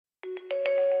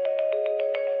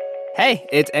Hey,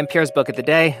 it's NPR's Book of the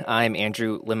Day. I'm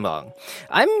Andrew Limbong.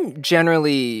 I'm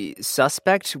generally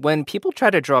suspect when people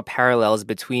try to draw parallels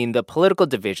between the political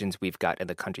divisions we've got in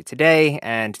the country today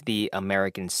and the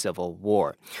American Civil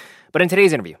War. But in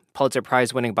today's interview, Pulitzer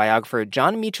Prize-winning biographer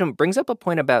Jon Meacham brings up a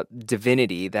point about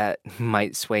divinity that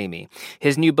might sway me.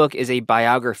 His new book is a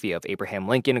biography of Abraham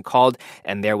Lincoln called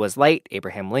And There Was Light,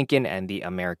 Abraham Lincoln and the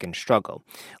American Struggle.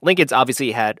 Lincoln's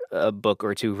obviously had a book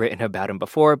or two written about him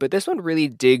before, but this one really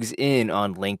digs in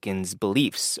on Lincoln's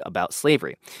beliefs about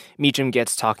slavery. Meacham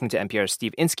gets talking to NPR's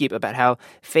Steve Inskeep about how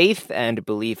faith and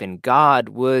belief in God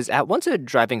was at once a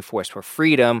driving force for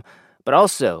freedom, but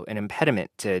also an impediment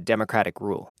to democratic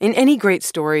rule. In any great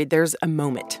story, there's a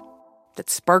moment that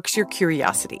sparks your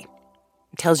curiosity.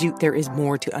 It tells you there is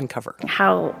more to uncover.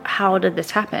 How did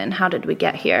this happen? How did we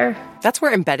get here? That's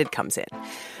where Embedded comes in.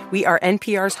 We are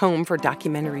NPR's home for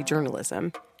documentary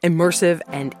journalism, immersive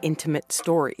and intimate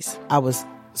stories. I was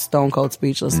stone cold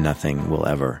speechless. Nothing will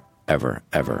ever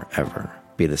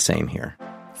be the same here.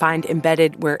 Find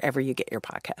Embedded wherever you get your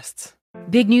podcasts.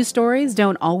 Big news stories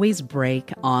don't always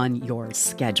break on your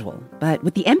schedule. But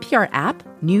with the NPR app,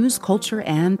 news, culture,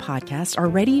 and podcasts are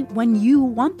ready when you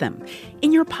want them,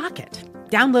 in your pocket.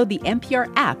 Download the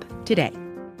NPR app today.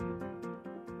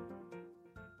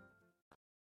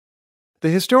 The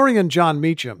historian Jon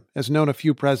Meacham has known a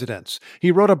few presidents.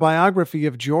 He wrote a biography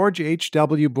of George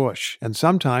H.W. Bush and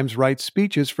sometimes writes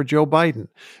speeches for Joe Biden.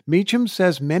 Meacham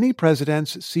says many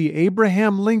presidents see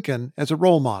Abraham Lincoln as a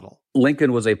role model.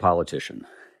 Lincoln was a politician,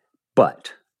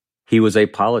 but he was a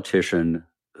politician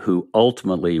who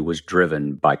ultimately was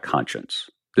driven by conscience.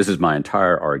 This is my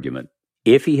entire argument.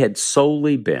 If he had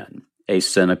solely been a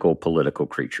cynical political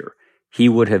creature, he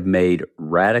would have made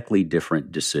radically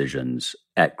different decisions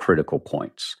at critical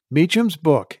points. Meacham's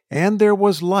book, And There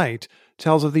Was Light,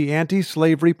 tells of the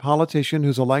anti-slavery politician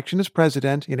whose election as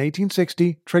president in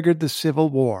 1860 triggered the Civil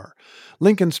War.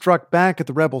 Lincoln struck back at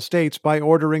the rebel states by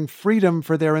ordering freedom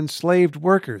for their enslaved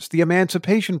workers, the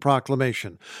Emancipation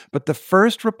Proclamation. But the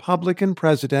first Republican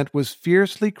president was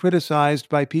fiercely criticized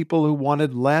by people who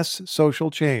wanted less social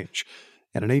change.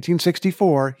 And in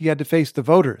 1864, he had to face the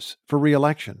voters for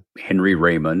re-election. Henry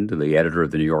Raymond, the editor of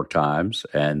the New York Times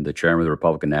and the chairman of the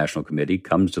Republican National Committee,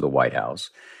 comes to the White House.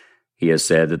 He has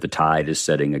said that the tide is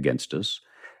setting against us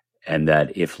and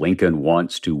that if Lincoln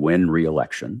wants to win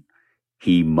re-election,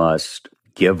 he must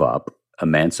give up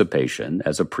emancipation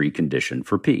as a precondition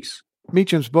for peace.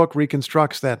 Meacham's book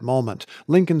reconstructs that moment.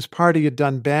 Lincoln's party had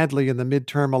done badly in the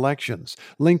midterm elections.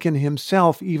 Lincoln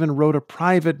himself even wrote a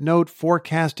private note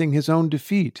forecasting his own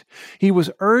defeat. He was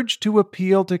urged to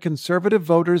appeal to conservative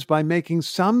voters by making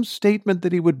some statement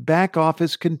that he would back off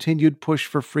his continued push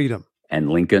for freedom.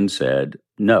 And Lincoln said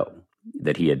no,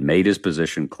 that he had made his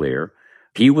position clear.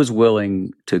 He was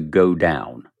willing to go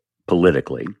down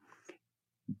politically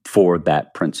for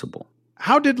that principle.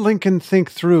 How did Lincoln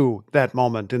think through that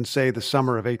moment in, say, the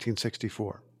summer of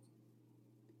 1864?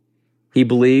 He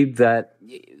believed that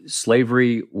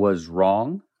slavery was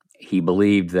wrong. He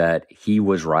believed that he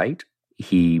was right.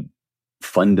 He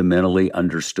fundamentally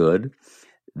understood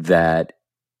that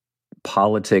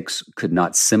politics could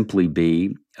not simply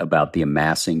be about the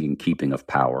amassing and keeping of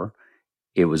power.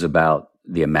 It was about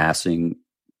the amassing,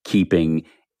 keeping,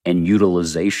 and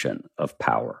utilization of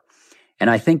power. And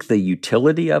I think the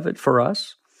utility of it for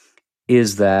us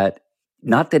is that,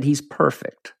 not that he's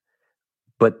perfect,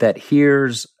 but that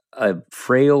here's a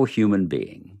frail human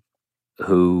being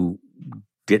who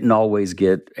didn't always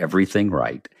get everything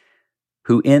right,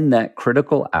 who in that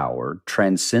critical hour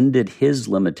transcended his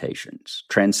limitations,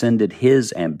 transcended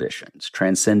his ambitions,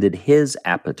 transcended his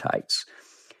appetites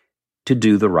to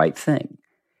do the right thing.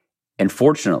 And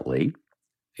fortunately,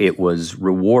 it was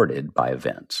rewarded by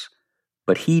events.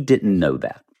 But he didn't know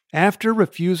that. After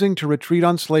refusing to retreat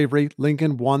on slavery,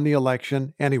 Lincoln won the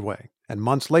election anyway, and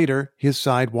months later, his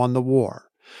side won the war.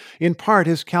 In part,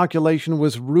 his calculation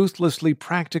was ruthlessly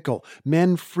practical.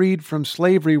 Men freed from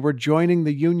slavery were joining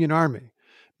the Union Army.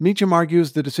 Meacham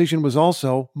argues the decision was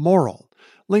also moral.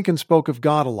 Lincoln spoke of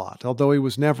God a lot, although he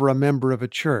was never a member of a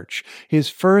church. His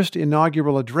first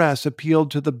inaugural address appealed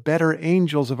to the better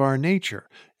angels of our nature,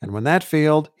 and when that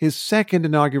failed, his second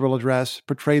inaugural address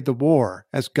portrayed the war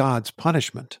as God's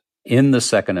punishment. In the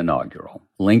second inaugural,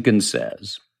 Lincoln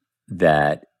says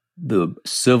that the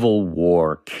Civil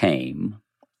War came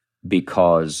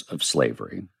because of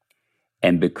slavery,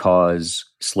 and because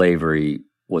slavery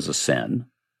was a sin,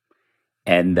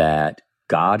 and that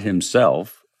God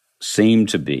himself seemed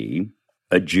to be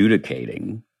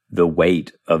adjudicating the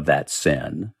weight of that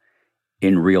sin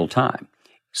in real time.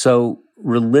 So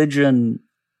religion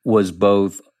was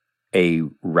both a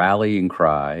rallying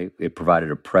cry. It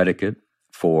provided a predicate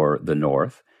for the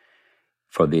North,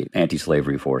 for the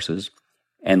anti-slavery forces.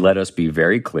 And let us be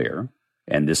very clear,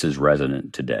 and this is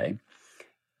resonant today,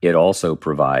 it also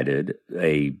provided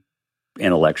a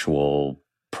intellectual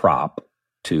prop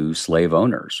to slave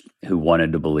owners who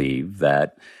wanted to believe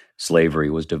that slavery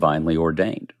was divinely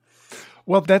ordained.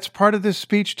 Well, that's part of this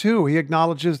speech, too. He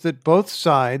acknowledges that both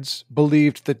sides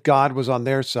believed that God was on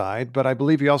their side, but I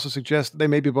believe he also suggests that they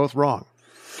may be both wrong.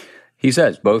 He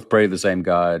says both pray to the same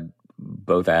God,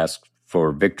 both ask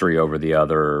for victory over the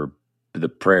other. The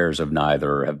prayers of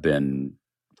neither have been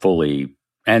fully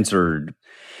answered.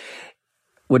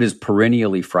 What is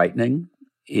perennially frightening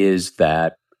is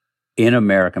that in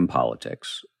American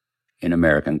politics, in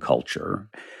American culture,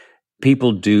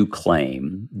 people do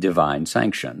claim divine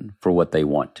sanction for what they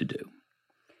want to do.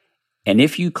 And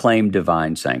if you claim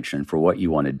divine sanction for what you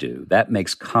want to do, that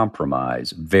makes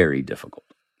compromise very difficult.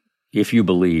 If you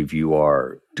believe you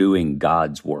are doing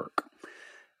God's work,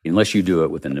 unless you do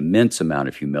it with an immense amount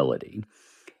of humility,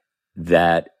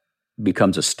 that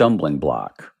becomes a stumbling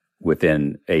block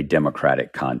within a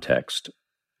democratic context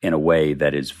in a way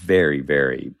that is very,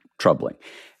 very troubling.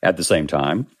 At the same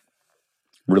time,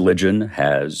 religion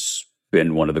has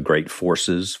been one of the great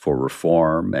forces for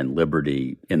reform and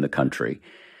liberty in the country.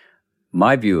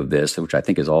 My view of this, which I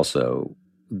think is also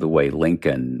the way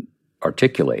Lincoln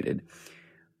articulated,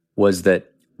 was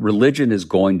that religion is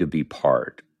going to be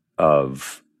part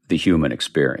of the human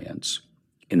experience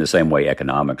in the same way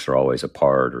economics are always a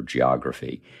part, or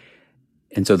geography.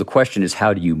 And so the question is,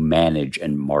 how do you manage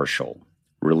and marshal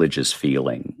religious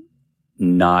feeling,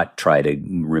 not try to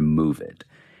remove it?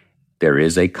 There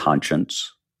is a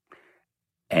conscience,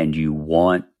 and you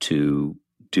want to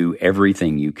do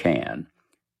everything you can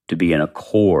to be in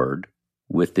accord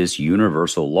with this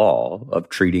universal law of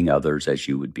treating others as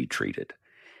you would be treated.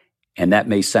 And that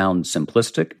may sound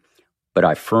simplistic, but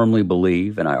I firmly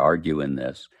believe, and I argue in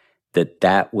this, that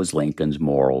that was Lincoln's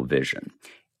moral vision.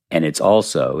 And it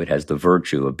has the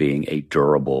virtue of being a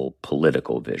durable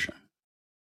political vision.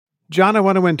 John, I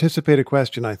want to anticipate a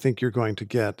question I think you're going to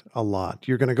get a lot.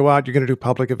 You're going to go out, you're going to do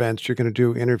public events, you're going to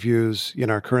do interviews in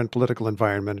our current political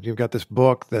environment. You've got this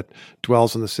book that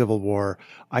dwells on the Civil War.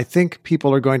 I think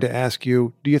people are going to ask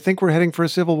you, do you think we're heading for a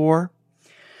civil war?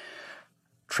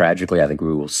 Tragically, I think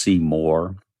we will see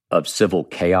more of civil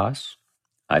chaos.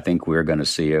 I think we're going to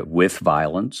see it with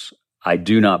violence. I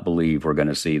do not believe we're going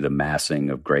to see the massing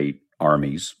of great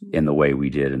armies in the way we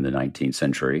did in the 19th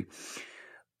century.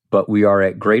 But we are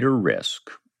at greater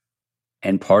risk.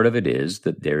 And part of it is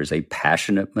that there is a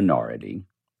passionate minority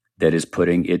that is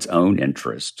putting its own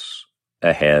interests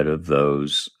ahead of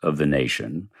those of the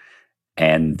nation,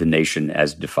 and the nation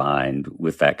as defined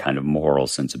with that kind of moral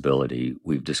sensibility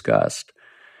we've discussed.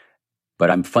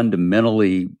 But I'm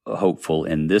fundamentally hopeful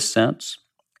in this sense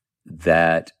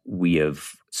that we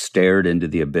have stared into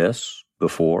the abyss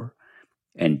before,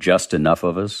 and just enough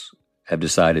of us have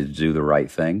decided to do the right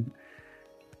thing.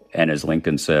 And as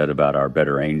Lincoln said about our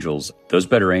better angels, those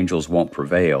better angels won't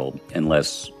prevail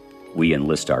unless we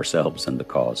enlist ourselves in the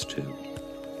cause too.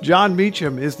 Jon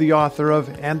Meacham is the author of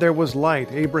And There Was Light,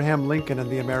 Abraham Lincoln and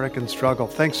the American Struggle.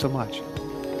 Thanks so much.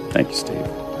 Thank you, Steve.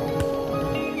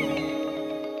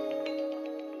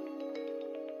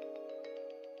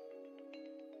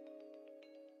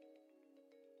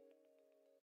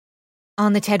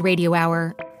 On the TED Radio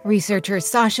Hour, researcher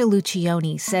Sasha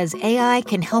Lucioni says AI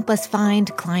can help us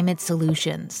find climate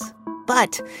solutions.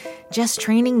 But just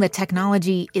training the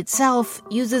technology itself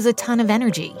uses a ton of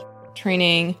energy.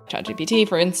 Training ChatGPT,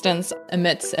 for instance,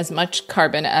 emits as much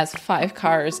carbon as 5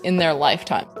 cars in their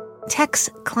lifetime. Tech's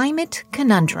Climate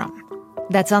Conundrum.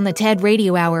 That's on the TED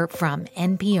Radio Hour from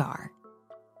NPR.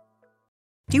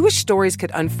 Do you wish stories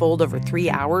could unfold over 3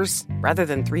 hours rather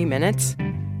than 3 minutes?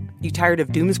 You tired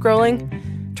of doom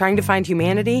scrolling? Trying to find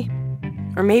humanity?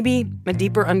 Or maybe a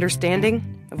deeper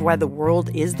understanding of why the world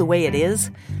is the way it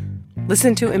is?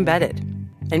 Listen to Embedded,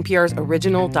 NPR's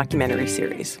original documentary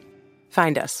series.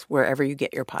 Find us wherever you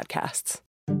get your podcasts.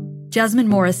 Jasmine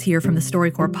Morris here from the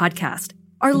StoryCorps podcast.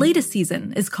 Our latest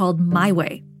season is called My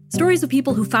Way. Stories of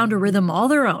people who found a rhythm all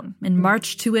their own and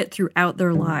marched to it throughout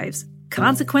their lives.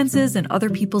 Consequences and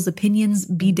other people's opinions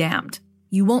be damned.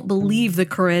 You won't believe the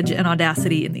courage and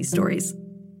audacity in these stories.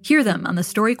 Hear them on the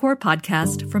StoryCorps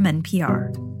podcast from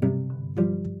NPR.